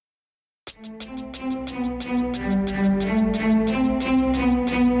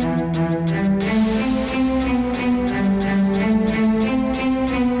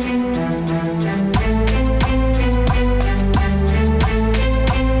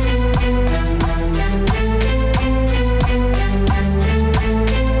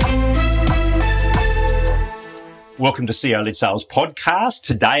Welcome to CEO Led Sales Podcast.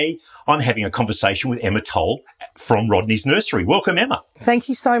 Today, I'm having a conversation with Emma Toll from Rodney's Nursery. Welcome, Emma. Thank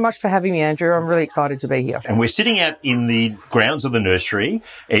you so much for having me, Andrew. I'm really excited to be here. And we're sitting out in the grounds of the nursery.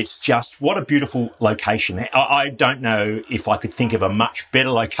 It's just, what a beautiful location. I don't know if I could think of a much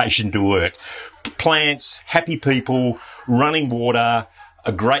better location to work. Plants, happy people, running water,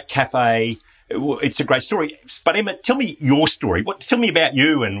 a great cafe. It's a great story. But Emma, tell me your story. Tell me about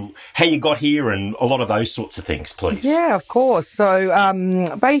you and how you got here and a lot of those sorts of things, please. Yeah, of course. So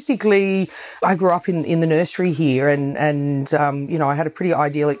basically, I grew up in the nursery here and you know, I had a pretty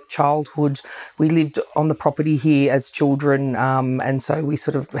idyllic childhood. We lived on the property here as children, and so we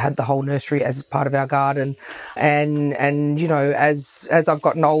sort of had the whole nursery as part of our garden. And you know, as I've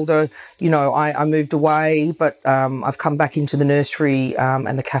gotten older, you know, I moved away, but I've come back into the nursery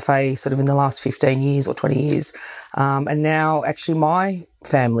and the cafe sort of in the last 15 years or 20 years. And now actually my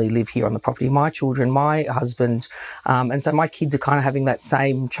family live here on the property, my children, my husband. And so my kids are kind of having that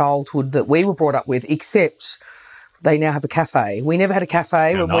same childhood that we were brought up with, except they now have a cafe. We never had a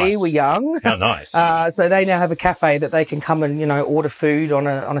cafe when we were young. How nice. So they now have a cafe that they can come and, you know, order food on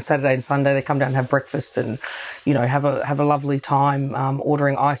a Saturday and Sunday. They come down and have breakfast and, you know, have a lovely time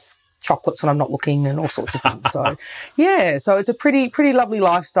ordering ice chocolates when I'm not looking and all sorts of things. So, yeah, so it's a pretty lovely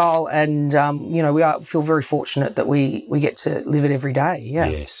lifestyle and, you know, we feel very fortunate that we get to live it every day. Yeah.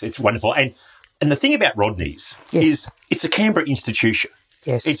 Yes, it's wonderful. And the thing about Rodney's is it's a Canberra institution.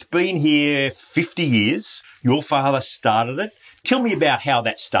 Yes. It's been here 50 years. Your father started it. Tell me about how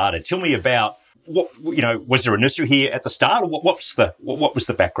that started. Tell me about what, you know, was there a nursery here at the start, or what was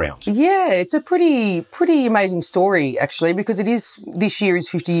the background? Yeah, it's a pretty amazing story actually, because this year is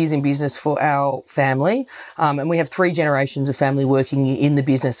 50 years in business for our family, and we have 3 generations of family working in the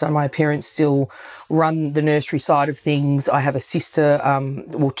business. So my parents still run the nursery side of things. I have a sister,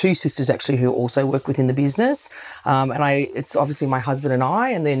 2 sisters actually, who also work within the business, and it's obviously my husband and I,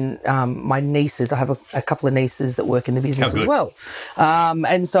 and then my nieces. I have a couple of nieces that work in the business as well,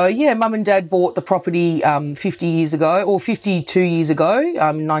 and so yeah, Mum and Dad bought the property 50 years ago, or 52 years ago,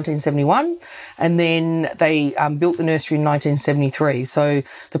 in 1971, and then they built the nursery in 1973. So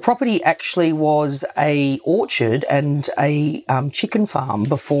the property actually was a orchard and a chicken farm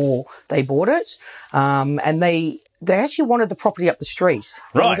before they bought it, and they actually wanted the property up the street.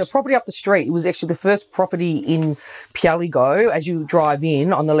 Right. It was a property up the street. It was actually the first property in Pialligo as you drive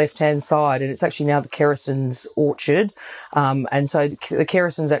in on the left-hand side, and it's actually now the Kerrison's orchard. And so the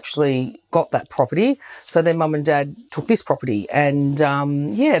Kerrisons actually got that property. So then Mum and Dad took this property and,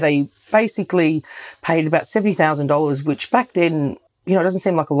 they basically paid about $70,000, which back then, you know, it doesn't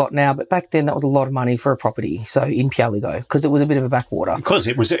seem like a lot now, but back then that was a lot of money for a property. So in Pialligo, because it was a bit of a backwater. Because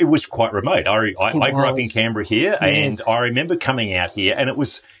it was quite remote. I grew up in Canberra here, and I remember coming out here, and it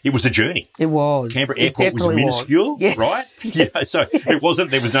was a journey. It was. Canberra Airport was minuscule, right? Yes. Yeah, so it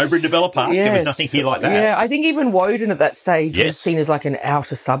wasn't. There was no Brindabella Park. There was nothing here like that. Yeah, I think even Woden at that stage was seen as like an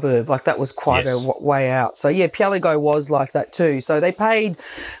outer suburb. Like that was quite a way out. So yeah, Pialligo was like that too. So they paid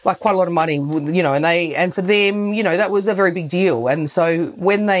like quite a lot of money, you know, and for them, you know, that was a very big deal. And so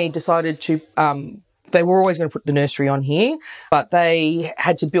when they decided to, they were always going to put the nursery on here, but they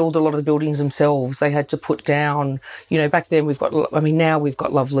had to build a lot of the buildings themselves. They had to put down, you know, back then now we've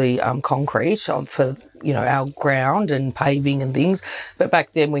got lovely concrete for, you know, our ground and paving and things. But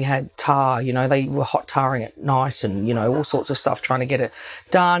back then we had tar, you know, they were hot tarring at night and, you know, all sorts of stuff trying to get it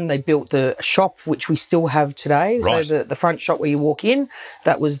done. They built the shop, which we still have today. Right. So the front shop where you walk in,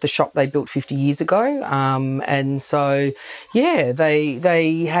 that was the shop they built 50 years ago. And so, yeah,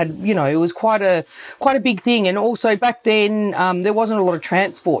 they had, you know, it was quite a big thing. And also back then, there wasn't a lot of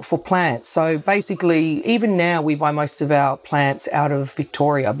transport for plants. So basically, even now we buy most of our plants out of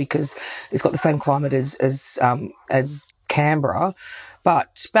Victoria because it's got the same climate as Canberra.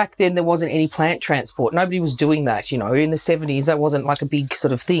 But back then there wasn't any plant transport. Nobody was doing that, you know. In the 70s, that wasn't like a big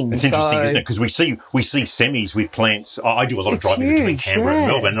sort of thing. It's interesting, isn't it? Because we see semis with plants. I do a lot of driving between Canberra and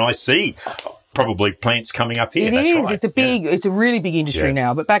Melbourne, and I see probably plants coming up here. It is. Right. It's a really big industry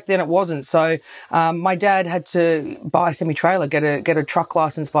now, but back then it wasn't. So my dad had to buy a semi-trailer, get a truck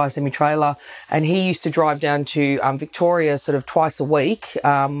license, buy a semi-trailer, and he used to drive down to Victoria sort of twice a week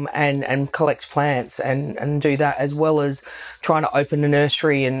and collect plants and do that, as well as trying to open a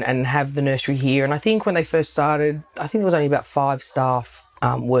nursery and have the nursery here. And I think when they first started, I think there was only about 5 staff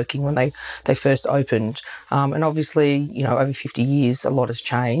working when they first opened. And obviously, you know, over 50 years, a lot has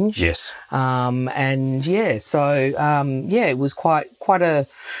changed. Yes. It was quite a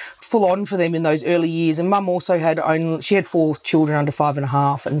full on for them in those early years. And Mum also she had 4 children under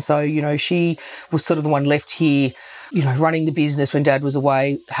 5.5. And so, you know, she was sort of the one left here, you know, running the business when Dad was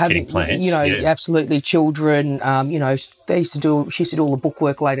away, having plants, you know, absolutely children. You know, she used to do all the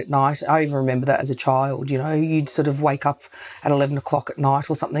bookwork late at night. I even remember that as a child. You know, you'd sort of wake up at 11 o'clock at night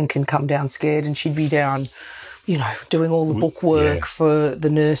or something and come down scared, and she'd be down, you know, doing all the bookwork for the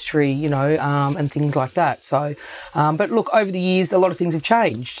nursery, you know, and things like that. So, but look, over the years, a lot of things have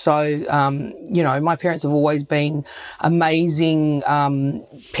changed. So, you know, my parents have always been amazing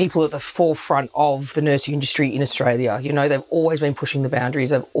people at the forefront of the nursery industry in Australia. You know, they've always been pushing the boundaries.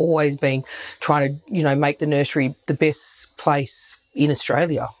 They've always been trying to, you know, make the nursery the best place in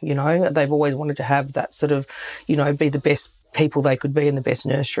Australia. You know, they've always wanted to have that sort of, you know, be the best people they could be in the best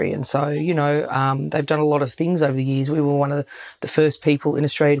nursery. And so, you know, they've done a lot of things over the years. We were one of the first people in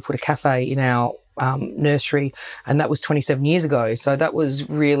Australia to put a cafe in our nursery, and that was 27 years ago. So that was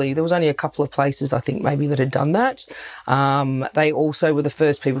really, there was only a couple of places, I think, maybe that had done that. They also were the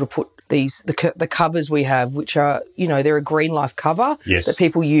first people to put the covers we have, which are, you know, they're a Green Life cover that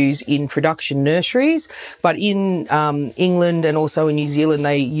people use in production nurseries. But in England and also in New Zealand,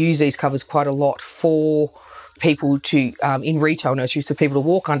 they use these covers quite a lot for people to, in retail nurseries, for people to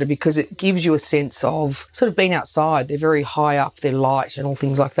walk under, because it gives you a sense of sort of being outside. They're very high up, they're light and all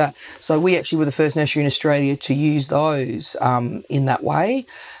things like that. So we actually were the first nursery in Australia to use those in that way.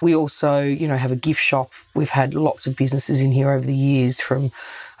 We also, you know, have a gift shop. We've had lots of businesses in here over the years, from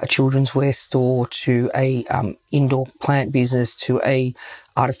a children's wear store to a indoor plant business to a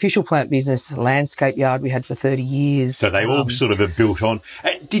artificial plant business, landscape yard we had for 30 years. So they all sort of are built on.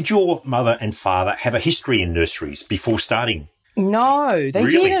 Did your mother and father have a history in nurseries before starting? No, they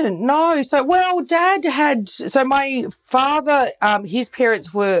didn't. No. So, well, Dad had, so my father, his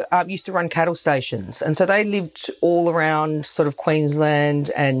parents were, used to run cattle stations. And so they lived all around sort of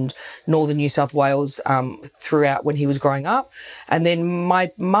Queensland and northern New South Wales, throughout when he was growing up. And then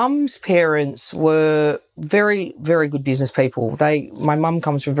my mum's parents were very, very good business people. My mum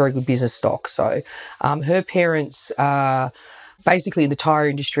comes from very good business stock. So, her parents, basically in the tyre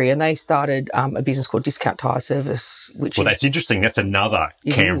industry, and they started a business called Discount Tyre Service, that's interesting. That's another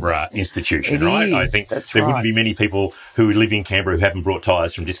Canberra institution, right? I think there wouldn't be many people who live in Canberra who haven't brought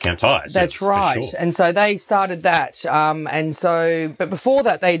tyres from Discount Tyre Service. That's right. Sure. And so they started that. But before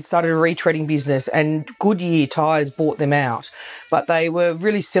that, they'd started a retreading business, and Goodyear Tyres bought them out. But they were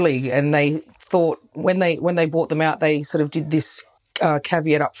really silly, and they thought when they bought them out, they sort of did this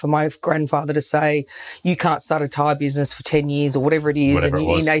caveat up for my grandfather to say, you can't start a tyre business for 10 years or whatever it is,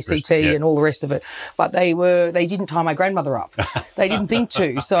 in ACT and all the rest of it. But they didn't tie my grandmother up. They didn't think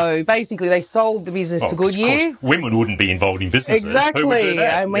to. So basically they sold the business to Goodyear. Women wouldn't be involved in business. Exactly.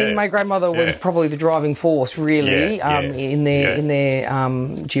 I mean, my grandmother was probably the driving force, really, in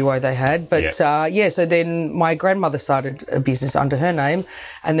their duo they had. But so then my grandmother started a business under her name,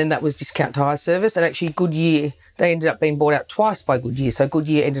 and then that was Discount Tyre Service. And actually Goodyear, they ended up being bought out twice by Goodyear. So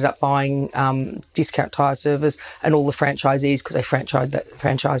Goodyear ended up buying Discount Tyre Service and all the franchisees, because they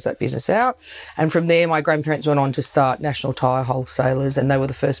franchised that business out. And from there, my grandparents went on to start National Tyre Wholesalers, and they were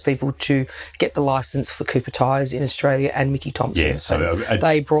the first people to get the licence for Cooper Tyres in Australia and Mickey Thompson. Yeah, so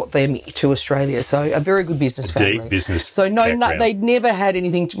they brought them to Australia. So a very good business family. Deep business. So they'd never had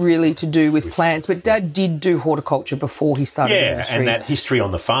anything really to do with plants, but Dad did do horticulture before he started the nursery. And that history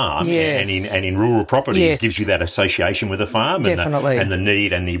on the farm and in rural properties gives you that association with the farm. Definitely. And the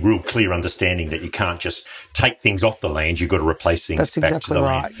need and the real clear understanding that you can't just take things off the land, you've got to replace things back to the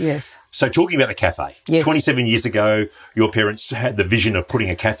land. Yes. So talking about the cafe, 27 years ago, your parents had the vision of putting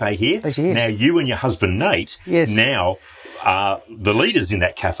a cafe here. They did. Now you and your husband, Nate, now are the leaders in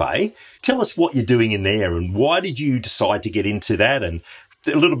that cafe. Tell us what you're doing in there, and why did you decide to get into that, and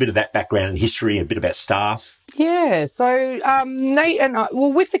a little bit of that background and history, a bit about staff. Yeah, so Nate and I,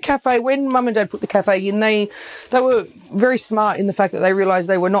 with the cafe, when Mum and Dad put the cafe in, they were very smart in the fact that they realised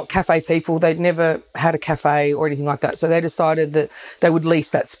they were not cafe people. They'd never had a cafe or anything like that. So they decided that they would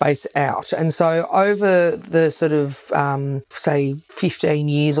lease that space out. And so over the sort of, say, 15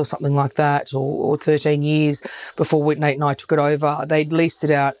 years or something like that, or 13 years before Nate and I took it over, they'd leased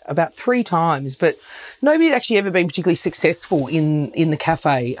it out about 3 times. But nobody had actually ever been particularly successful in the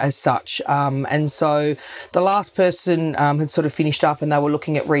cafe as such. And so the last person had sort of finished up, and they were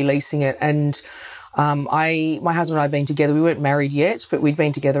looking at releasing it. And my husband and I had been together. We weren't married yet, but we'd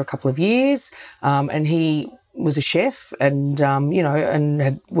been together a couple of years. And he was a chef and, and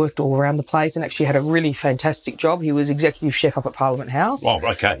had worked all around the place and actually had a really fantastic job. He was executive chef up at Parliament House. Oh,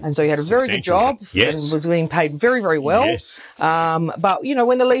 okay. And so he had a very good job and was being paid very, very well. Yes. But,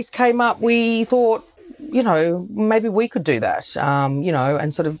 when the lease came up, we thought, maybe we could do that,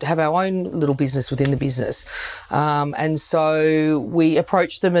 and sort of have our own little business within the business. And so we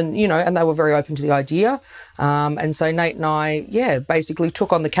approached them and they were very open to the idea. And so Nate and I, basically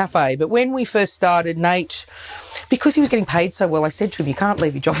took on the cafe. But when we first started, Nate, because he was getting paid so well, I said to him, you can't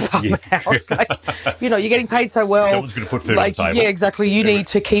leave your job at the house. Like, you're getting paid so well. No one's going to put food on the table. Yeah, exactly. You need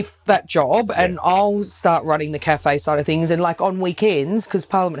to keep that job and I'll start running the cafe side of things. And like on weekends, because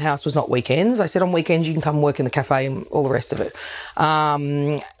Parliament House was not weekends, I said on weekends you can come work in the cafe and all the rest of it.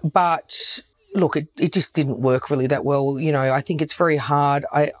 But look, it just didn't work really that well. I think it's very hard.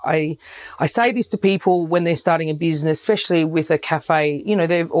 I say this to people when they're starting a business, especially with a cafe,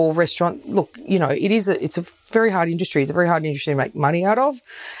 or restaurant. Look, it's a very hard industry. It's a very hard industry to make money out of.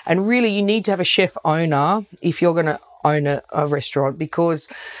 And really you need to have a chef owner if you're going to own a restaurant, because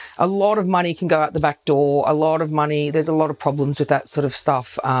a lot of money can go out the back door. There's a lot of problems with that sort of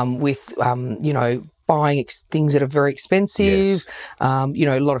stuff, with buying things that are very expensive, a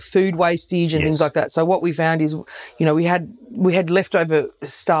lot of food wastage and things like that. So what we found is, we had leftover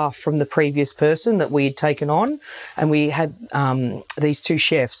staff from the previous person that we had taken on, and we had these two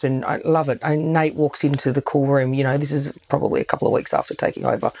chefs, and I love it. And Nate walks into the cool room, this is probably a couple of weeks after taking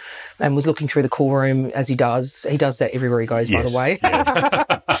over, and was looking through the cool room as he does. He does that everywhere he goes, by the way.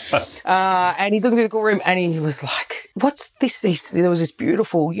 Yeah. And he's looking through the cool room and he was like, what's this? There was this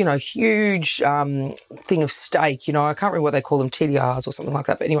beautiful, huge thing of steak, I can't remember what they call them, TDRs or something like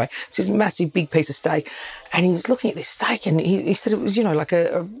that. But anyway, it's this massive, big piece of steak. And he's looking at this steak and he said it was, like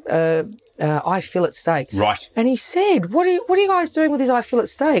a eye fillet steak. Right. And he said, what are you guys doing with this eye fillet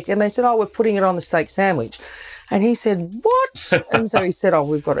steak? And they said, we're putting it on the steak sandwich. And he said, what? And so he said,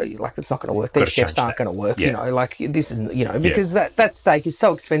 we've got to, it's not going to work. These chefs aren't going to work, this is, because that steak is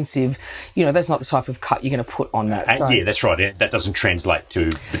so expensive, that's not the type of cut you're going to put on that. Yeah, that's right. That doesn't translate to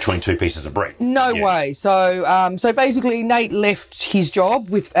between two pieces of bread. No way. So so basically Nate left his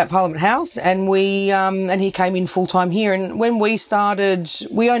job at Parliament House and and he came in full-time here. And when we started,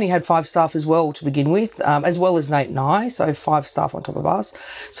 we only had 5 staff as well to begin with, as well as Nate and I. So 5 staff on top of us,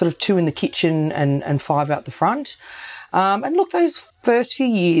 sort of 2 in the kitchen and 5 out the front. And look, those first few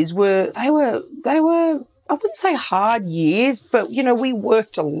years were I wouldn't say hard years, but, we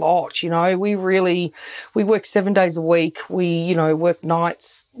worked a lot, we worked 7 days a week. We, worked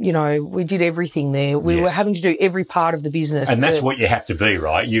nights, we did everything there. We were having to do every part of the business. And that's what you have to be,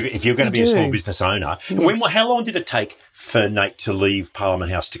 right? If you're going to be a small business owner. Yes. How long did it take for Nate to leave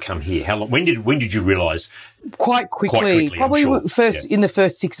Parliament House to come here? How long? When did you realise? Quite quickly. Probably in the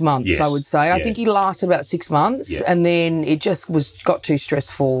first 6 months, I would say. I think he lasted about 6 months and then it just got too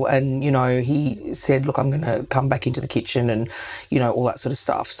stressful and, he said, look, I'm going to come back into the kitchen and, all that sort of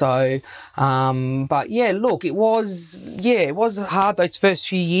stuff. So, but yeah, look, it was hard those first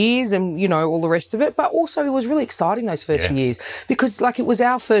few years and, all the rest of it, but also it was really exciting those first few years because it was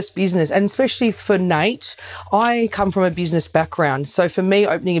our first business, and especially for Nate, I come from a business background. So for me,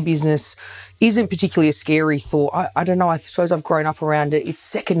 opening a business isn't particularly a scary thought. I don't know. I suppose I've grown up around it. It's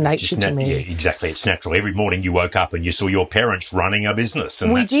second nature to me. Yeah, exactly. It's natural. Every morning you woke up and you saw your parents running a business.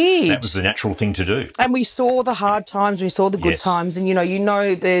 And that was the natural thing to do. And we saw the hard times. We saw the good times. And,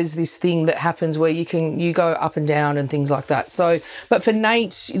 there's this thing that happens where you go up and down and things like that. So, but for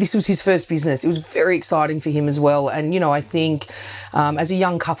Nate, this was his first business. It was very exciting for him as well. And, I think as a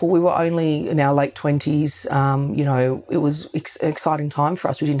young couple, we were only in our late 20s. It was an exciting time for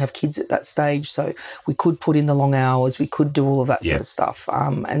us. We didn't have kids at that stage. So we could put in the long hours, we could do all of that sort of stuff.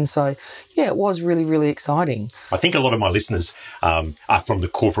 And so, it was really, really exciting. I think a lot of my listeners are from the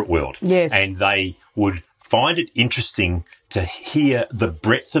corporate world. Yes. And they would find it interesting to hear the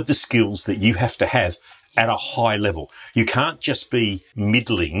breadth of the skills that you have to have at a high level. You can't just be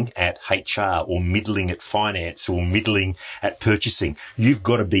middling at HR or middling at finance or middling at purchasing. You've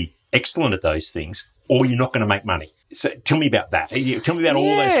got to be excellent at those things or you're not going to make money. So tell me about that. Tell me about all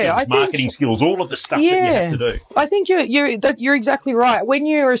those skills, marketing skills, all of the stuff that you have to do. I think you're exactly right. When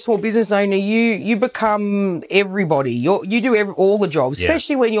you're a small business owner, you become everybody. You do all the jobs,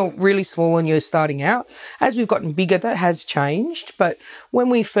 especially when you're really small and you're starting out. As we've gotten bigger, that has changed. But when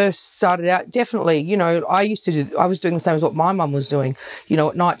we first started out, definitely, I was doing the same as what my mum was doing.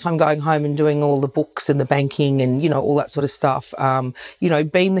 At night time, going home and doing all the books and the banking and all that sort of stuff.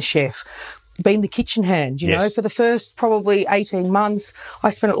 Being the chef. Being the kitchen hand, for the first probably 18 months, I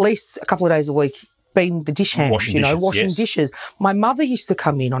spent at least a couple of days a week been the dish hands, washing dishes. My mother used to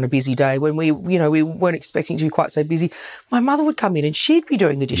come in on a busy day when we weren't expecting to be quite so busy. My mother would come in and she'd be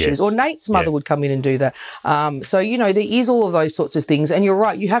doing the dishes, or Nate's mother would come in and do that. So, there is all of those sorts of things. And you're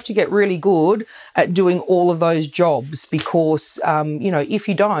right, you have to get really good at doing all of those jobs because, if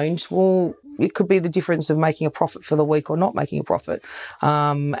you don't, well, it could be the difference of making a profit for the week or not making a profit.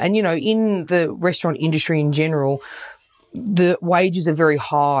 And, in the restaurant industry in general, the wages are very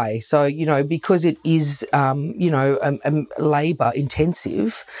high. So, because it is, labour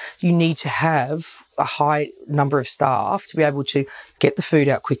intensive, you need to have a high number of staff to be able to get the food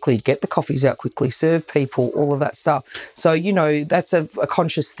out quickly, get the coffees out quickly, serve people, all of that stuff. So, that's a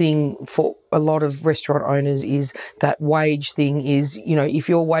conscious thing for a lot of restaurant owners is that wage thing is, if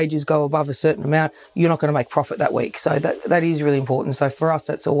your wages go above a certain amount, you're not going to make profit that week. So that is really important. So for us,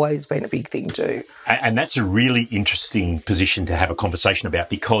 that's always been a big thing too. And that's a really interesting position to have a conversation about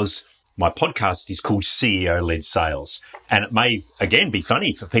because my podcast is called CEO-Led Sales. And it may, again, be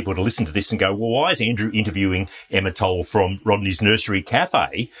funny for people to listen to this and go, well, why is Andrew interviewing Emma Toll from Rodney's Nursery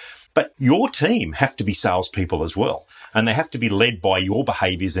Cafe? But your team have to be salespeople as well. And they have to be led by your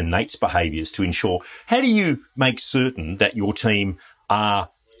behaviours and Nate's behaviours to ensure, how do you make certain that your team are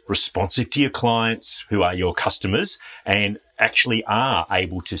responsive to your clients, who are your customers, and actually are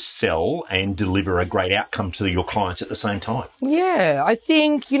able to sell and deliver a great outcome to your clients at the same time? Yeah, I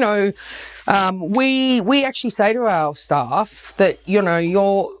think, we actually say to our staff that,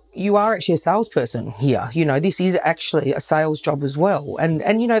 you are actually a salesperson here. This is actually a sales job as well. And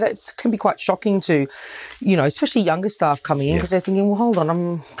that can be quite shocking to, especially younger staff coming in because they're thinking, well, hold on,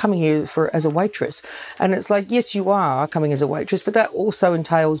 I'm coming here as a waitress. And it's like, yes, you are coming as a waitress, but that also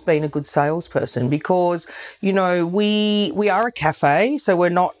entails being a good salesperson because, we are a cafe, so we're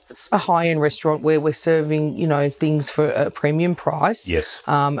not a high-end restaurant where we're serving, things for a premium price. Yes.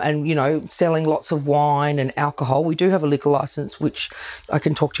 And, selling lots of wine and alcohol. We do have a liquor license, which I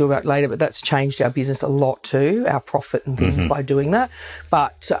can talk to you about later, but that's changed our business a lot too, our profit and things by doing that.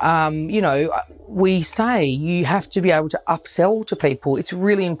 But, we say you have to be able to upsell to people. It's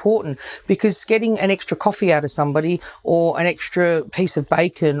really important because getting an extra coffee out of somebody or an extra piece of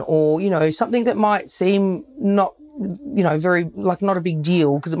bacon or, something that might seem not very, not a big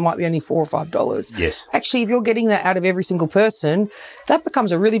deal because it might be only $4 or $5. Yes. Actually, if you're getting that out of every single person, that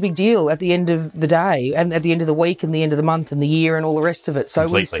becomes a really big deal at the end of the day and at the end of the week and the end of the month and the year and all the rest of it. So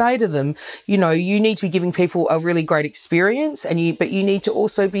we say to them, you need to be giving people a really great experience but you need to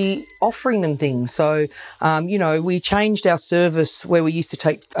also be offering them things. So, we changed our service where we used to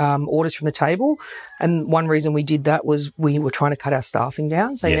take orders from the table. And one reason we did that was we were trying to cut our staffing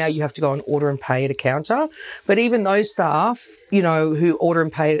down. So now you have to go and order and pay at a counter. But even those staff, who order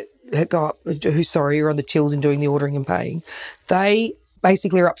and pay, are on the tills and doing the ordering and paying, they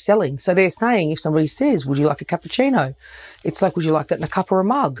basically are upselling. So they're saying if somebody says, would you like a cappuccino? It's like, would you like that in a cup or a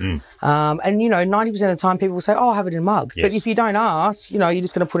mug? And, 90% of the time people will say, oh, I'll have it in a mug. Yes. But if you don't ask, you're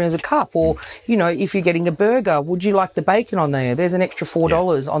just going to put it as a cup. Or, if you're getting a burger, would you like the bacon on there? There's an extra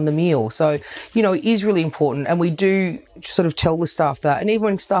 $4 on the meal. So, it is really important. And we do sort of tell the staff that. And even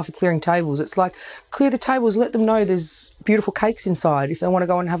when staff are clearing tables, it's like, clear the tables, let them know there's beautiful cakes inside. If they want to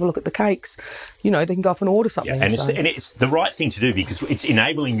go and have a look at the cakes, they can go up and order something. Yeah, and it's the right thing to do because it's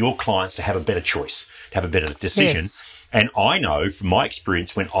enabling your clients to have a better choice, to have a better decision. Yes. And I know from my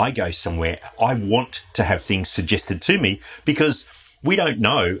experience, when I go somewhere, I want to have things suggested to me because we don't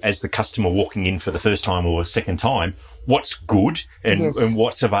know as the customer walking in for the first time or a second time what's good and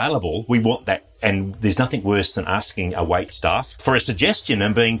what's available. We want that. And there's nothing worse than asking a wait staff for a suggestion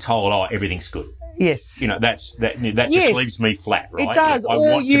and being told, oh, everything's good. Yes. That just leaves me flat, right? It does. I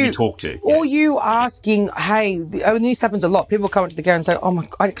want to be talked to. Or you asking, hey, this happens a lot. People come into the garden and say, oh,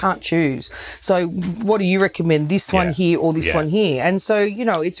 I can't choose. So what do you recommend, this one here or this one here? And so,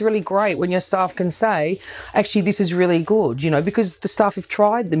 it's really great when your staff can say, actually, this is really good, because the staff have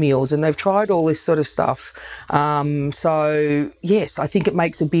tried the meals and they've tried all this sort of stuff. So, yes, I think it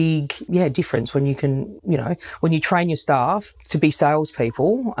makes a big, difference when you can, when you train your staff to be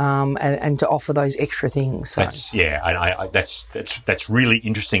salespeople and to offer those extra things. So. That's really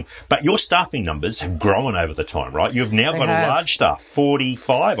interesting. But your staffing numbers have grown over the time, right? You've now got a large staff,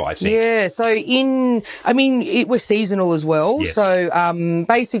 45, I think. Yeah. So we're seasonal as well. Yes. So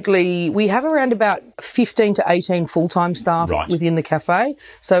basically, we have around about 15 to 18 full-time staff within the cafe.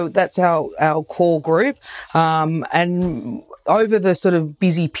 So that's our core group. And over the sort of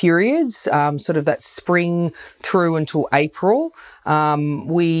busy periods, sort of that spring through until April,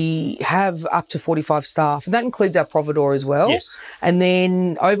 we have up to 45 staff, and that includes our providor as well. Yes. And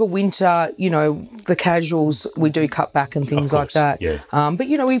then over winter, the casuals, we do cut back and things like that. Yeah. But,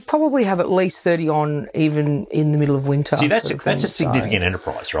 we probably have at least 30 on even in the middle of winter. See, that's a significant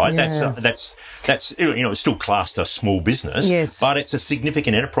enterprise, right? Yeah. That's it's still classed a small business, yes, but it's a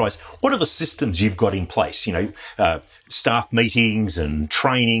significant enterprise. What are the systems you've got in place? Staff meetings and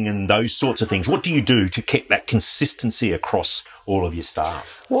training and those sorts of things. What do you do to keep that consistency across all of your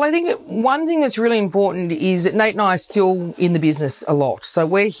staff? Well, I think one thing that's really important is that Nate and I are still in the business a lot. So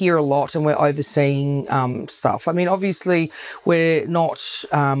we're here a lot and we're overseeing stuff. I mean, obviously, we're not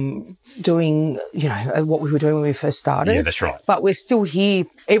doing, what we were doing when we first started. Yeah, that's right. But we're still here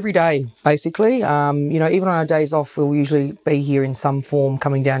every day, basically. Even on our days off, we'll usually be here in some form,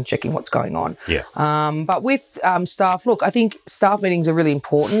 coming down, checking what's going on. Yeah. But with staff, look, I think staff meetings are really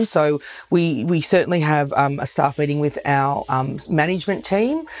important. So we certainly have a staff meeting with our management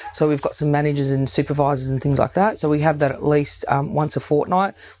team. So we've got some managers and supervisors and things like that. So we have that at least once a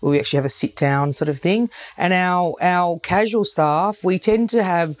fortnight, where we actually have a sit down sort of thing. And our casual staff, we tend to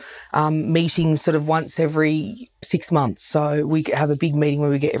have meetings sort of once every 6 months. So we have a big meeting where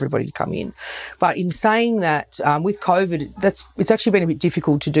we get everybody to come in. But in saying that, with COVID, it's actually been a bit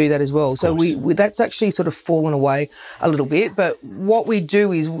difficult to do that as well. So that's actually sort of fallen away a little bit. But what we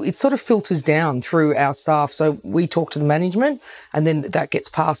do is it sort of filters down through our staff. So we talk to the management, and then that gets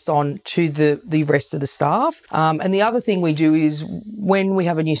passed on to the rest of the staff. And the other thing we do is when we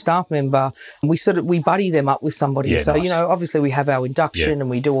have a new staff member, we buddy them up with somebody. Yeah, so, nice. Obviously we have our induction and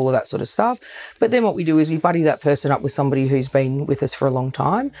we do all of that sort of stuff. But then what we do is we buddy that person up with somebody who's been with us for a long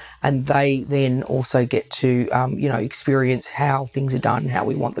time, and they then also get to, experience how things are done, how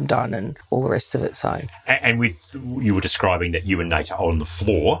we want them done, and all the rest of it. So, and you were describing that you and Nate are on the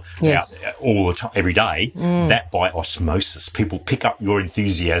floor, yes, all the time, every day. That by osmosis, people pick up your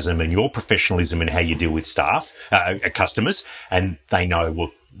enthusiasm and your professionalism in how you deal with staff, customers, and they know,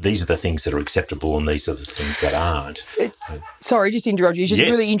 well, these are the things that are acceptable and these are the things that aren't. Sorry, just to interrupt you. It's just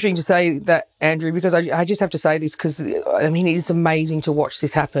really interesting to say that, Andrew, because I just have to say this because, it's amazing to watch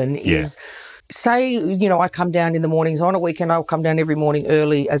this happen. Say, I come down in the mornings. On a weekend, I'll come down every morning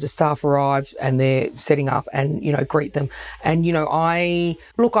early as a staff arrive and they're setting up and, greet them. And, I'm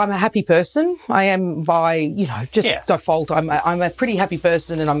a happy person. I am by, default. I'm a pretty happy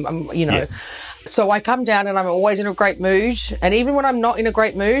person, and I'm So I come down and I'm always in a great mood. And even when I'm not in a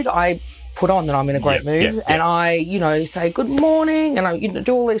great mood, I put on that I'm in a great mood. And I, say good morning, and I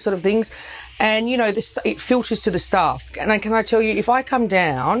do all these sort of things. And, it filters to the staff. And can I tell you, if I come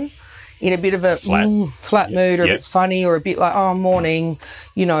down in a bit of a flat mood, or a bit funny, or a bit like, oh, morning,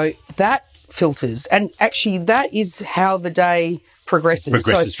 that filters. And actually that is how the day progresses.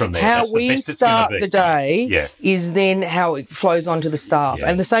 So from there. How That's we start the day is then how it flows on to the staff. Yeah.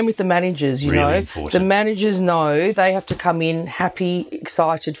 And the same with the managers, really important. The managers know they have to come in happy,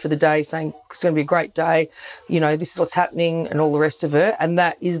 excited for the day, saying it's going to be a great day, this is what's happening and all the rest of it. And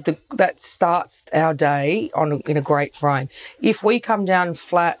that starts our day in a great frame. If we come down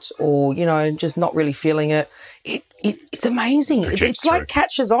flat or, just not really feeling it, it's amazing. It's like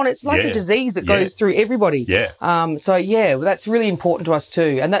catches on. It's like a disease that goes through everybody. Yeah. That's really important to us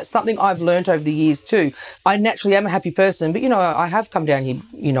too. And that's something I've learnt over the years too. I naturally am a happy person, but, I have come down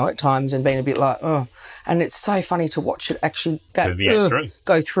here, at times and been a bit like, oh. And it's so funny to watch it actually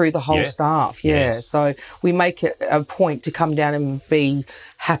go through the whole staff. Yeah. Yes. So we make it a point to come down and be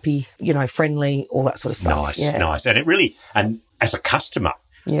happy, friendly, all that sort of stuff. Nice. And as a customer,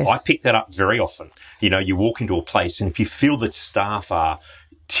 yes, I pick that up very often. You walk into a place and if you feel that staff are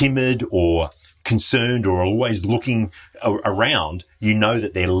timid or concerned or always looking around,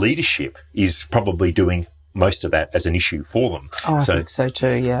 that their leadership is probably doing most of that as an issue for them. Oh, I think so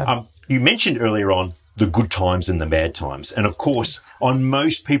too, yeah. You mentioned earlier on the good times and the bad times. And, of course, on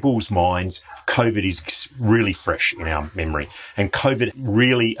most people's minds, COVID is really fresh in our memory. And COVID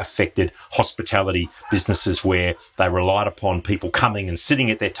really affected hospitality businesses where they relied upon people coming and sitting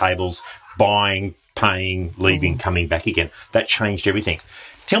at their tables, buying, paying, leaving, coming back again. That changed everything.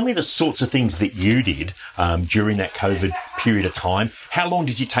 Tell me the sorts of things that you did during that COVID period of time. How long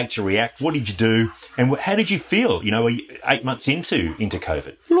did you take to react? What did you do? And how did you feel, 8 months into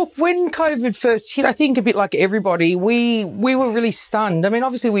COVID? Look, when COVID first hit, I think a bit like everybody, we were really stunned. I mean,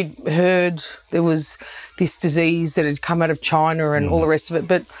 obviously we'd heard there was this disease that had come out of China and all the rest of it.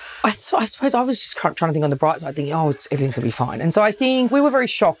 But I suppose I was just trying to think on the bright side, thinking, everything's going to be fine. And so I think we were very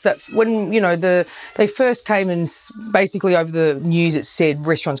shocked that when, they first came and basically over the news it said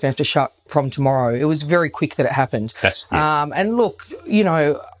restaurants going to have to shut from tomorrow. It was very quick that it happened. And look,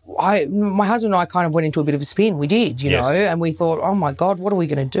 my husband and I kind of went into a bit of a spin. We did, you know, and we thought, oh my God, what are we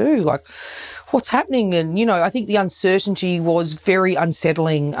going to do? Like, what's happening? And, I think the uncertainty was very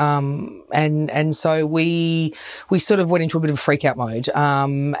unsettling. And so we sort of went into a bit of a freak out mode.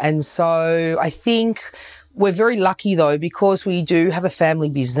 And so I think we're very lucky though, because we do have a family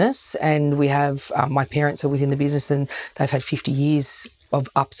business, and we have, my parents are within the business, and they've had 50 years of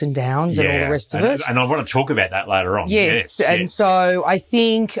ups and downs and all the rest of it. And I want to talk about that later on. Yes. So I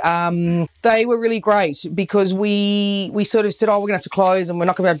think they were really great, because we sort of said, we're going to have to close and we're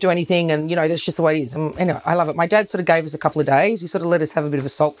not going to be able to do anything, and, that's just the way it is. And anyway, I love it. My dad sort of gave us a couple of days. He sort of let us have a bit of a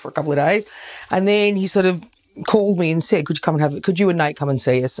sulk for a couple of days, and then he sort of called me and said, could you and Nate come and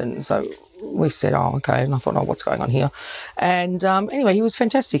see us? And so we said, okay. And I thought, what's going on here? And anyway, he was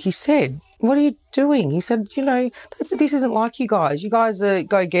fantastic. He said, what are you doing? He said, this isn't like you guys. You guys are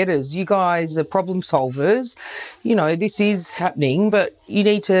go-getters. You guys are problem solvers. This is happening, but you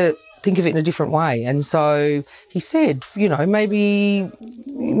need to think of it in a different way. And so he said, maybe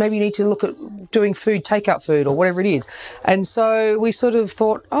you need to look at doing takeout food or whatever it is. And so we sort of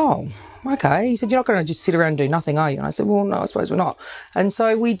thought, okay. He said, you're not going to just sit around and do nothing, are you? And I said, well, no, I suppose we're not. And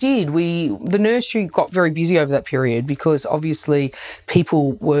so we did. The nursery got very busy over that period, because obviously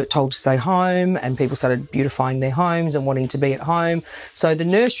people were told to stay home, and people started beautifying their homes and wanting to be at home. So the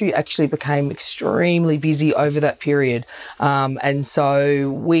nursery actually became extremely busy over that period. And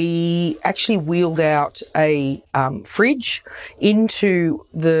so we actually wheeled out a fridge into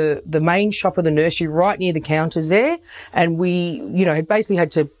the main shop of the nursery, right near the counters there. And we, basically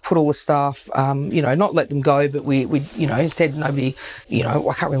had to put all the staff, not let them go, but we said nobody, I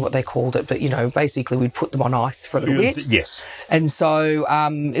can't remember what they called it, but, basically we'd put them on ice for a little bit. Yes. And so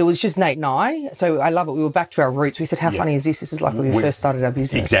it was just Nate and I. So I love it. We were back to our roots. We said, how funny is this? This is like when we first started our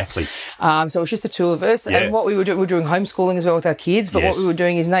business. Exactly. So it was just the two of us. Yeah. And what we were doing homeschooling as well with our kids. But what we were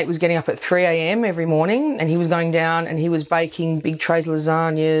doing is Nate was getting up at 3 a.m. every morning, and he was going down and he was baking big trays of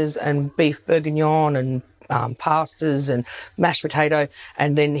lasagnas and beef bourguignon and pastas and mashed potato,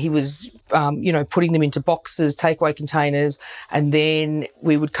 and then he was, putting them into boxes, takeaway containers, and then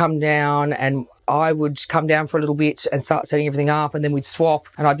we would come down and I would come down for a little bit and start setting everything up, and then we'd swap,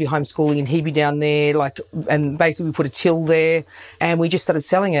 and I'd be homeschooling and he'd be down there, and basically we put a till there, and we just started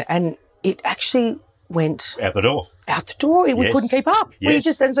selling it, and it actually went out the door. We couldn't keep up.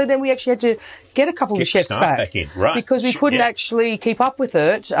 Yes. And so then we actually had to get a couple of chefs back in. Right. Because we couldn't actually keep up with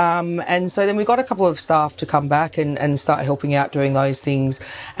it. And so then we got a couple of staff to come back and start helping out doing those things.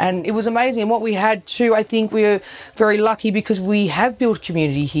 And it was amazing. And what we had too, I think we were very lucky, because we have built a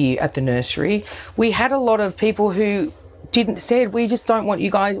community here at the nursery. We had a lot of people who said, we just don't want you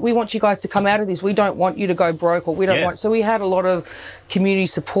guys, we want you guys to come out of this. We don't want you to go broke, or we don't want, so we had a lot of community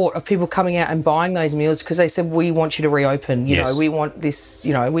support of people coming out and buying those meals, because they said, we want you to reopen, we want this,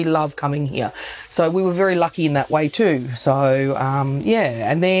 we love coming here. So we were very lucky in that way too. So,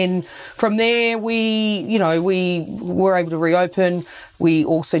 and then from there we were able to reopen. We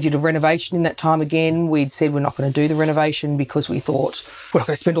also did a renovation in that time again. We'd said we're not going to do the renovation because we thought we're not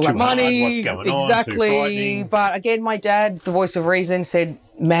going to spend all that money. What's going on? Exactly. But again, my dad, the voice of reason, said,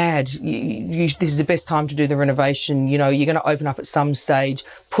 Mad, this is the best time to do the renovation. You're going to open up at some stage,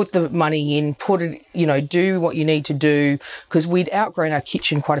 put the money in, put it, do what you need to do, because we'd outgrown our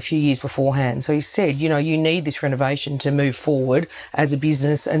kitchen quite a few years beforehand. So he said, you need this renovation to move forward as a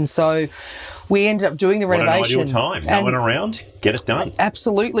business. And so we ended up doing the renovation. What an ideal time. No one around, get it done.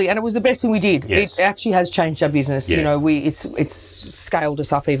 Absolutely. And it was the best thing we did. Yes. It actually has changed our business. Yeah. It's scaled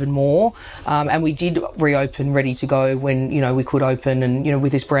us up even more. And we did reopen ready to go when, we could open, and,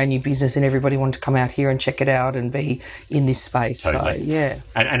 with this brand new business, and everybody wanted to come out here and check it out and be in this space. Totally. So, yeah.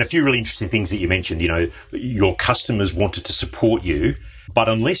 And a few really interesting things that you mentioned, your customers wanted to support you, but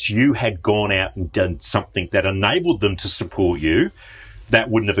unless you had gone out and done something that enabled them to support you,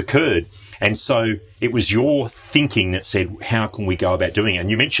 that wouldn't have occurred. And so it was your thinking that said, how can we go about doing it? And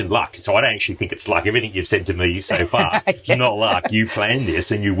you mentioned luck. So I don't actually think it's luck. Everything you've said to me so far is not luck. You planned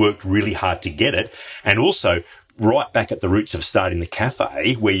this and you worked really hard to get it. And also, right back at the roots of starting the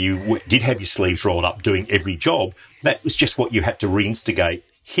cafe, where you did have your sleeves rolled up doing every job, that was just what you had to reinstigate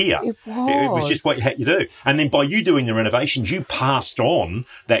here. It was just what you had to do. And then by you doing the renovations, you passed on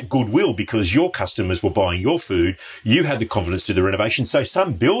that goodwill, because your customers were buying your food. You had the confidence to do the renovation. So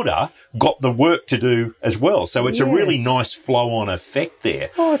some builder got the work to do as well. So it's a really nice flow-on effect there.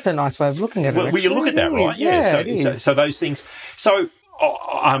 Oh, it's a nice way of looking at it. Well, you look at that, right? Yeah, so those things. So,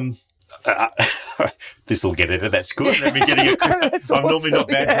 this will get it. That's good. Let me get I'm normally not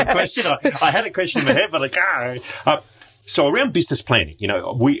bad for a question. I had a question in my head, but So around business planning,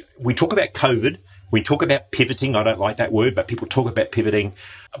 we talk about COVID, we talk about pivoting. I don't like that word, but people talk about pivoting.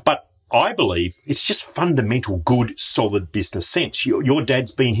 But I believe it's just fundamental, good, solid business sense. Your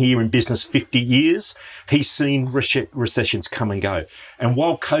dad's been here in business 50 years. He's seen recessions come and go. And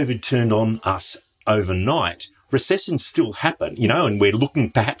while COVID turned on us overnight, recessions still happen, and we're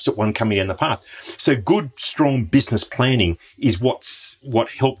looking perhaps at one coming down the path. So good, strong business planning is what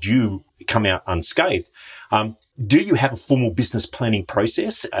helped you come out unscathed. Do you have a formal business planning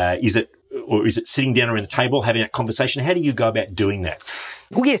process? Is it sitting down around the table, having that conversation? How do you go about doing that?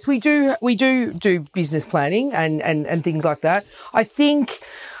 Well, yes, we do business planning and things like that. I think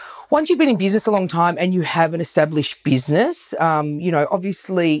once you've been in business a long time and you have an established business,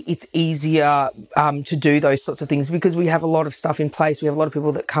 obviously it's easier to do those sorts of things because we have a lot of stuff in place. We have a lot of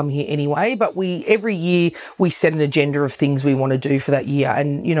people that come here anyway, but every year we set an agenda of things we want to do for that year.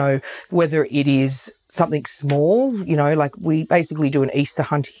 And, whether it is something small, like we basically do an Easter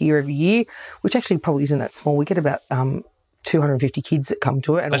hunt here every year, which actually probably isn't that small. We get about 250 kids that come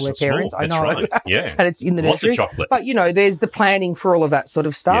to it and all their parents. Small. I know. Right. Yeah. And it's in the nursery. Lots of chocolate. But, there's the planning for all of that sort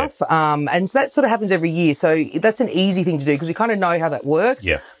of stuff. Yeah. And so that sort of happens every year. So that's an easy thing to do because we kind of know how that works.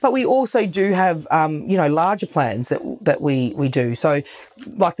 Yeah. But we also do have, larger plans that we do. So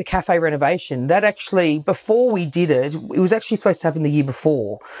like the cafe renovation, that actually, before we did it, it was actually supposed to happen the year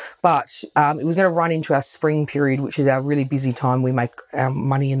before, but it was going to run into our spring period, which is our really busy time. We make our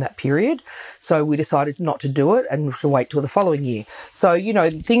money in that period. So we decided not to do it and to wait till the following year. So,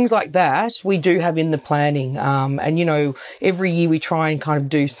 things like that we do have in the planning. Every year we try and kind of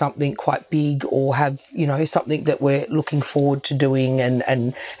do something quite big or have, something that we're looking forward to doing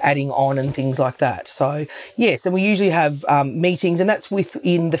and adding on and things like that. So, yes, and we usually have meetings, and that's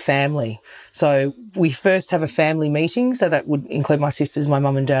within the family. So we first have a family meeting. So that would include my sisters, my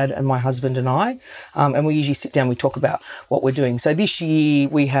mum and dad, and my husband and I. And we usually sit down, we talk about what we're doing. So this year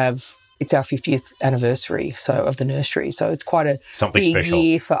it's our 50th anniversary of the nursery. So it's quite a something big special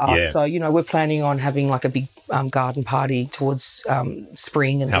year for us. Yeah. So, we're planning on having like a big garden party towards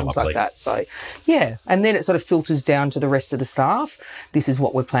spring and things like that. So, yeah. And then it sort of filters down to the rest of the staff. This is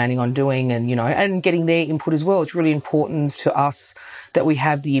what we're planning on doing and getting their input as well. It's really important to us that we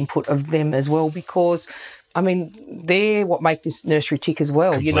have the input of them as well because they're what make this nursery tick as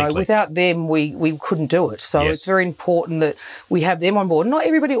well. Completely. Without them, we couldn't do it. So It's very important that we have them on board. Not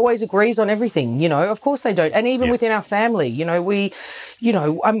everybody always agrees on everything, of course they don't. And even within our family, we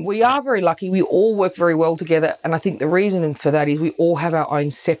are very lucky. We all work very well together. And I think the reason for that is we all have our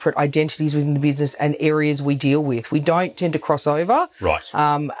own separate identities within the business and areas we deal with. We don't tend to cross over. Right.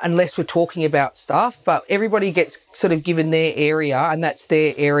 Unless we're talking about stuff, but everybody gets sort of given their area and that's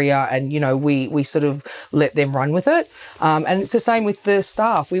their area. And, we sort of let them run with it. And it's the same with the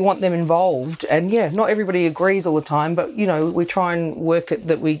staff. We want them involved. And not everybody agrees all the time, but, we try and work it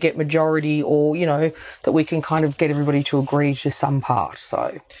that we get majority or, that we can kind of get everybody to agree to some part.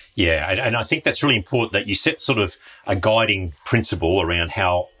 So. Yeah. And I think that's really important that you set sort of a guiding principle around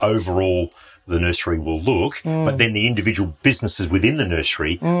how overall the nursery will look, but then the individual businesses within the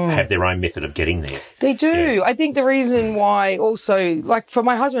nursery have their own method of getting there. They do. Yeah. I think the reason why also, like for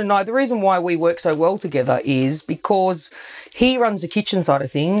my husband and I, the reason why we work so well together is because he runs the kitchen side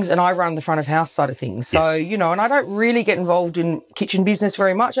of things and I run the front of house side of things. So, and I don't really get involved in kitchen business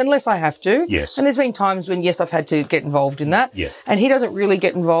very much unless I have to. Yes. And there's been times when, I've had to get involved in that. Yeah. And he doesn't really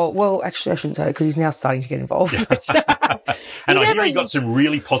get involved. Well, actually, I shouldn't say that because he's now starting to get involved. And I hear he got some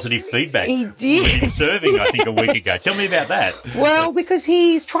really positive feedback. He did. In serving, I think, a week ago. Tell me about that. Well, because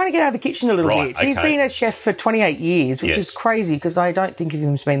he's trying to get out of the kitchen a little bit. Okay. He's been a chef for 28 years, which is crazy because I don't think of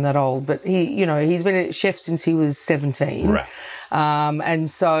him as being that old. But he's been a chef since he was 17. Right. And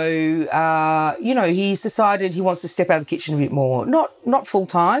so, he's decided he wants to step out of the kitchen a bit more. Not full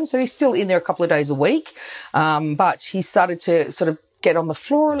time, so he's still in there a couple of days a week. But he started to sort of get on the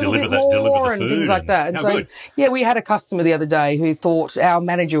floor a little bit more and things like that. And so, we had a customer the other day who thought our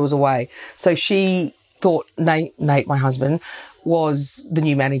manager was away. So she thought Nate, my husband, was the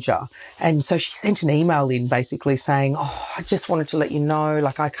new manager. And so she sent an email in basically saying, I just wanted to let you know,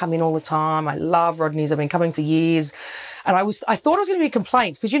 like I come in all the time. I love Rodney's. I've been coming for years. And I thought it was going to be a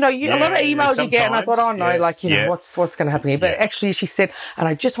complaint because, a lot of emails you get and I thought, what's going to happen here? But actually she said, and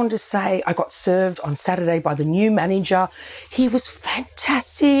I just wanted to say I got served on Saturday by the new manager. He was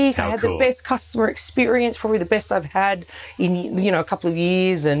fantastic. I had the best customer experience, probably the best I've had in, a couple of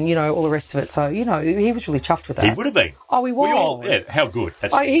years and, all the rest of it. So, he was really chuffed with that. He would have been. Oh, he was. How good.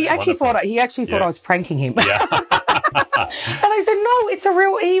 He actually thought I was pranking him. Yeah. And I said, no, it's a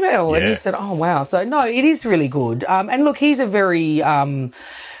real email. And he said, oh, wow. So, no, it is really good. And look, he's a very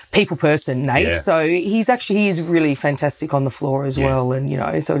people person, Nate. Yeah. So he is really fantastic on the floor as well.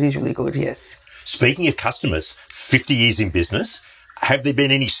 And, so it is really good, yes. Speaking of customers, 50 years in business, have there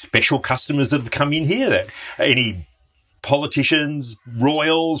been any special customers that have come in here? Any politicians,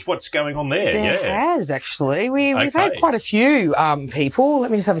 royals, what's going on there? There has actually. We've had quite a few people. Let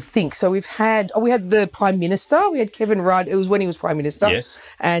me just have a think. So we had the Prime Minister. We had Kevin Rudd. It was when he was Prime Minister. Yes.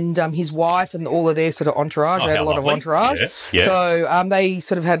 And his wife and all of their sort of entourage. They had a lot of entourage. Yeah. So they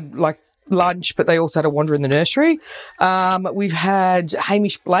sort of had like lunch, but they also had a wander in the nursery. We've had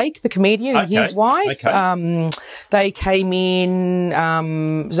Hamish Blake, the comedian, and his wife. Okay. They came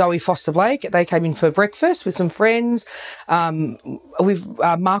in, Zoe Foster Blake. They came in for breakfast with some friends. We've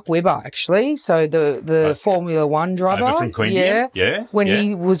Mark Webber, actually. So the Formula One driver. Over from Queanbeyan. Yeah. When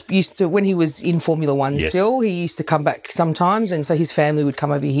he was in Formula One still, he used to come back sometimes, and so his family would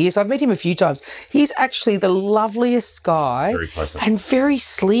come over here. So I've met him a few times. He's actually the loveliest guy. Very pleasant. And very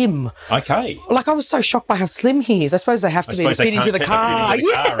slim. Okay. Like, I was so shocked by how slim he is. I suppose they have to be to fit into the car.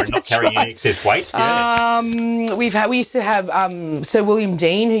 And not carry any excess weight. Yeah. We used to have Sir William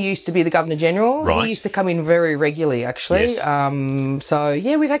Dean, who used to be the Governor General. Right. He used to come in very regularly, actually. Yes. So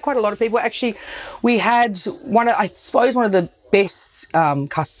we've had quite a lot of people. Actually, we had one of the best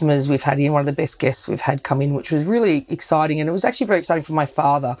customers we've had in, one of the best guests we've had come in, which was really exciting. And it was actually very exciting for my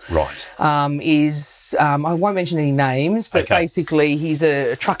father. Right. I won't mention any names, but basically he's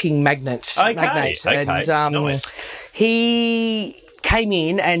a trucking magnate. Okay. And nice. He came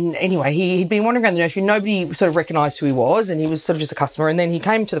in, and anyway, he'd been wandering around the nursery. Nobody sort of recognised who he was, and he was sort of just a customer. And then he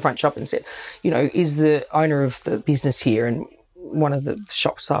came to the front shop and said, is the owner of the business here? And one of the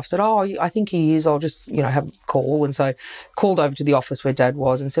shop staff said, I think he is. I'll just, have a call. And so called over to the office where Dad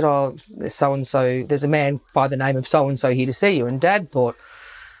was and said, there's so-and-so, there's a man by the name of so-and-so here to see you. And Dad thought,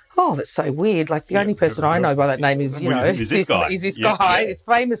 that's so weird. Like, the only person I know by that name is, this guy, this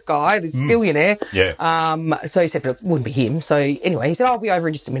famous guy, this billionaire. Yeah. So he said, it wouldn't be him. So anyway, he said, I'll be over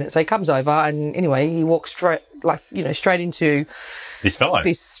in just a minute. So he comes over, and anyway, he walks straight into this fellow,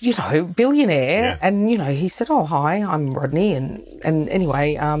 billionaire. Yeah. And, he said, hi, I'm Rodney. And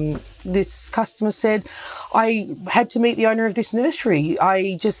anyway, this customer said, I had to meet the owner of this nursery.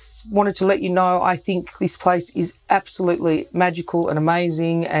 I just wanted to let you know, I think this place is absolutely magical and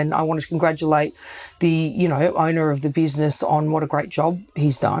amazing. And I wanted to congratulate the, owner of the business on what a great job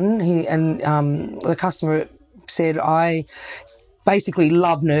he's done. The customer said, I basically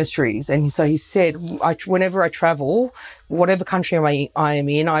love nurseries. And so he said, whenever I travel, whatever country I am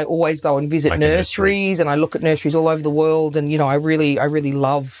in, I always go and visit nurseries, and I look at nurseries all over the world. And, I really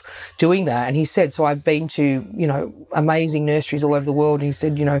love doing that. And he said, so I've been to, amazing nurseries all over the world. And he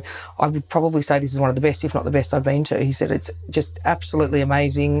said, I would probably say this is one of the best, if not the best I've been to. He said, it's just absolutely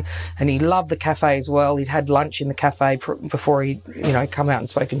amazing. And he loved the cafe as well. He'd had lunch in the cafe before he'd, come out and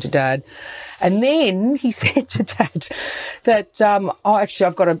spoken to Dad. And then he said to Dad that, actually,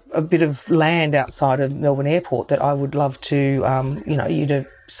 I've got a bit of land outside of Melbourne Airport that I would love to, you to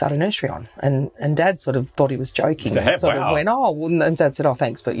start a nursery on. And Dad sort of thought he was joking. And sort of went, and Dad said,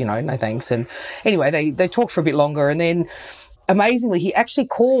 thanks, but, no thanks. And anyway, they talked for a bit longer, and then amazingly, he actually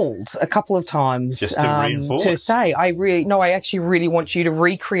called a couple of times just to reinforce, to say, I actually really want you to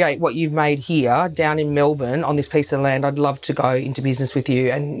recreate what you've made here down in Melbourne on this piece of land. I'd love to go into business with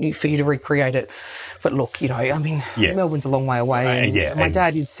you and for you to recreate it. But look, Melbourne's a long way away. My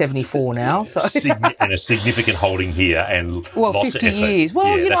dad is 74 now, so and a significant holding here, and lots 50 of effort. years.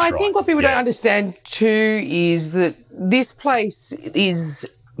 Well, I think what people don't understand understand too is that this place is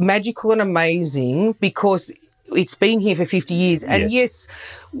magical and amazing because it's been here for 50 years. And yes,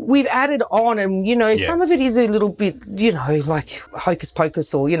 we've added on, and, some of it is a little bit, like hocus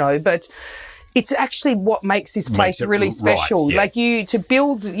pocus or, but it's actually what makes this place really special. Right, Like you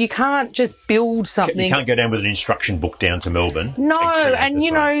can't just build something. You can't go down with an instruction book down to Melbourne. No, and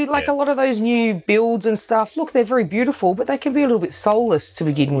a lot of those new builds and stuff, look, they're very beautiful, but they can be a little bit soulless to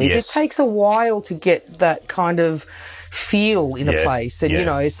begin with. Yes. It takes a while to get that kind of feel in a place. And,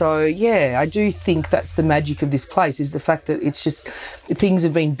 I do think that's the magic of this place, is the fact that it's just things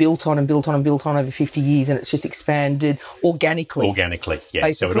have been built on and built on and built on over 50 years, and it's just expanded organically. Yeah.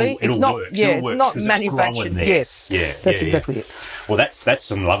 Basically. So it'll work. It's not manufactured. Yes. That's exactly it. Well, that's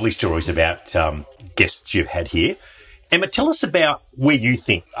some lovely stories about guests you've had here. Emma, tell us about where you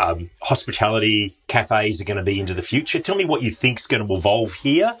think hospitality cafes are going to be into the future. Tell me what you think is going to evolve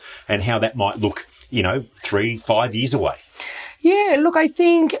here and how that might look 3-5 years away. Yeah, look, I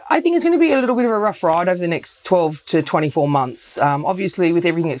think it's going to be a little bit of a rough ride over the next 12 to 24 months. Obviously, with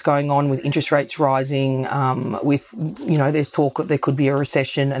everything that's going on, with interest rates rising, with, there's talk that there could be a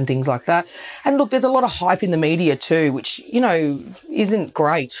recession and things like that. And look, there's a lot of hype in the media too, which, isn't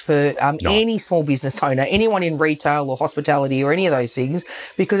great for any small business owner, anyone in retail or hospitality or any of those things,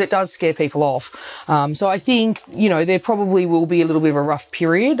 because it does scare people off. So I think, there probably will be a little bit of a rough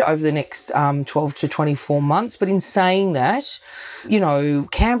period over the next 12 to 24 months. But in saying that,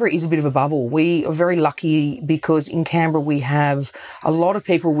 Canberra is a bit of a bubble. We are very lucky because in Canberra we have a lot of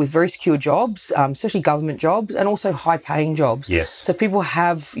people with very secure jobs, especially government jobs, and also high-paying jobs. Yes. So people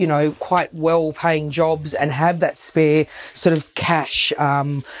have, quite well-paying jobs and have that spare sort of cash.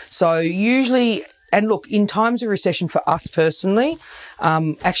 So usually... And look, in times of recession for us personally,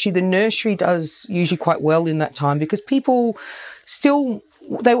 actually the nursery does usually quite well in that time because people still...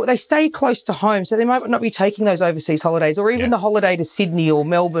 They stay close to home, so they might not be taking those overseas holidays or even the holiday to Sydney or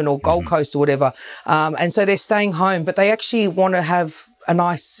Melbourne or Gold Coast or whatever. And so they're staying home, but they actually want to have a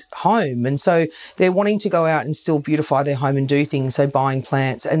nice home. And so they're wanting to go out and still beautify their home and do things, so buying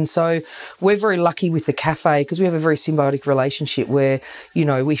plants. And so we're very lucky with the cafe because we have a very symbiotic relationship where,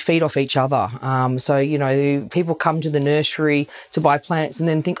 we feed off each other. So, people come to the nursery to buy plants and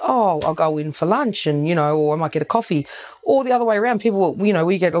then think, oh, I'll go in for lunch and, or I might get a coffee. Or the other way around, people,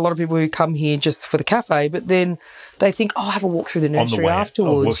 we get a lot of people who come here just for the cafe, but then they think, oh, have a walk through the nursery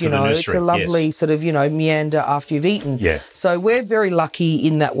afterwards. It's a lovely sort of, meander after you've eaten. Yeah. So we're very lucky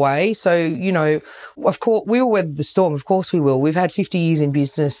in that way. So, of course, we will weather the storm. Of course we will. We've had 50 years in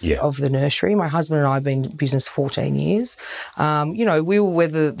business of the nursery. My husband and I have been in business 14 years. We will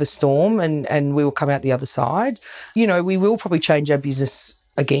weather the storm and we will come out the other side. We will probably change our business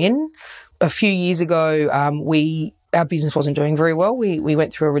again. A few years ago, our business wasn't doing very well. We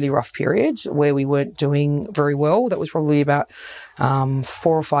went through a really rough period where we weren't doing very well. That was probably about 4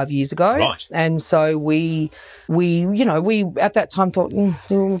 or 5 years ago. Right. And so we at that time thought,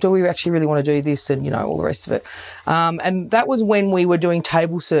 do we actually really want to do this? And, all the rest of it. And that was when we were doing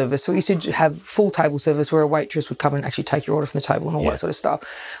table service. So we used to have full table service where a waitress would come and actually take your order from the table and all that sort of stuff.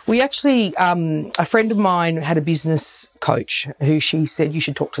 We actually, a friend of mine had a business coach who she said, you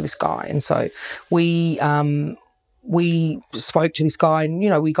should talk to this guy. And so we spoke to this guy and,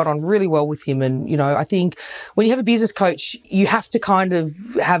 we got on really well with him. And, I think when you have a business coach, you have to kind of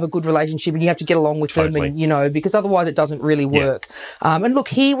have a good relationship and you have to get along with them and, because otherwise it doesn't really work. And look,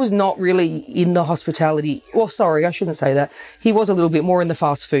 he was not really in the hospitality. Well, sorry, I shouldn't say that. He was a little bit more in the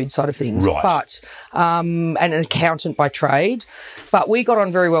fast food side of things. Right. But, and an accountant by trade. But we got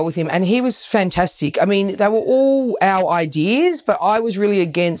on very well with him and he was fantastic. I mean, they were all our ideas, but I was really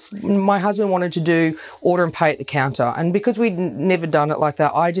against, my husband wanted to do order and pay at the counter. And because we'd never done it like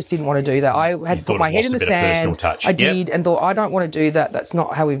that, I just didn't want to do that. I had put my head in the sand. I did and thought, I don't want to do that. That's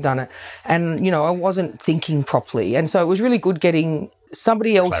not how we've done it. And, I wasn't thinking properly. And so it was really good getting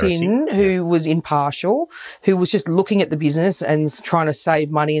somebody else in who was impartial, who was just looking at the business and trying to save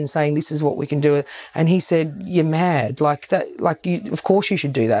money and saying, this is what we can do. And he said, you're mad. Like that, of course you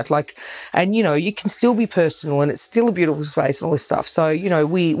should do that. And you can still be personal and it's still a beautiful space and all this stuff. So,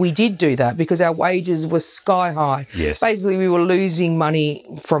 we did do that because our wages were sky high. Yes. Basically we were losing money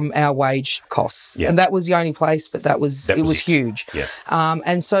from our wage costs. Yeah. And that was the only place, but it was huge. Yeah.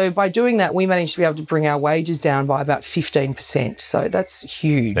 And so by doing that, we managed to be able to bring our wages down by about 15%. So that's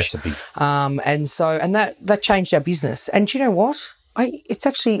huge. That's a big... And that changed our business. And do you know what? I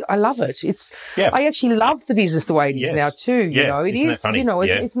love it. I actually love the business the way it is now too. It is,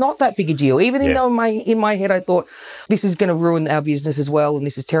 it's not that big a deal. Even though in my head I thought this is going to ruin our business as well and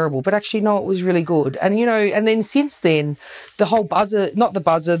this is terrible. But actually, no, it was really good. And, and then since then, the whole the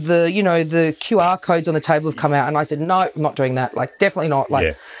QR codes on the table have come out and I said, no, I'm not doing that. Definitely not.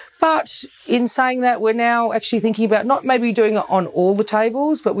 But in saying that, we're now actually thinking about not maybe doing it on all the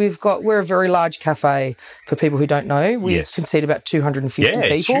tables, but we're a very large cafe for people who don't know. We can seat about 250 people.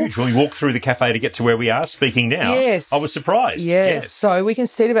 Yeah, it's huge. When we walk through the cafe to get to where we are speaking now, I was surprised. Yes. So we can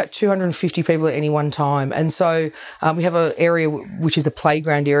seat about 250 people at any one time. And so we have an area which is a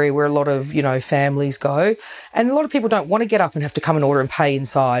playground area where a lot of, families go. And a lot of people don't want to get up and have to come and order and pay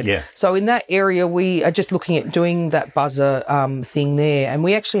inside. Yeah. So in that area, we are just looking at doing that buzzer thing there. And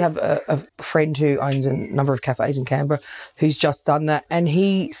we actually have a friend who owns a number of cafes in Canberra who's just done that, and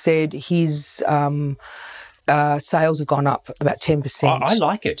he said his sales have gone up about 10%. I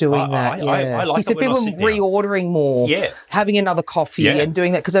like it. Doing that. I like he said people are reordering more, having another coffee and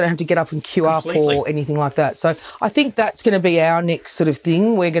doing that because they don't have to get up and queue up or anything like that. So I think that's going to be our next sort of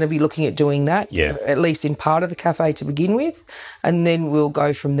thing. We're going to be looking at doing that, at least in part of the cafe to begin with, and then we'll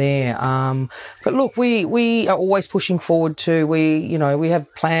go from there. But look, we are always pushing forward too. We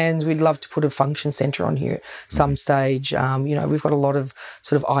have plans. We'd love to put a function centre on here at some stage. We've got a lot of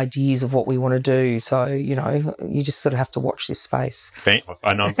sort of ideas of what we want to do. So, you just sort of have to watch this space.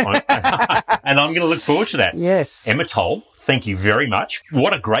 And I'm going to look forward to that. Yes. Emma Toll, thank you very much.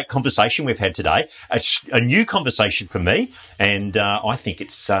 What a great conversation we've had today. A new conversation for me, and I think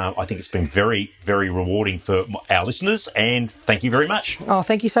it's been very, very rewarding for our listeners. And thank you very much. Oh,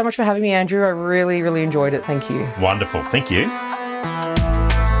 thank you so much for having me, Andrew. I really, really enjoyed it. Thank you. Wonderful. Thank you.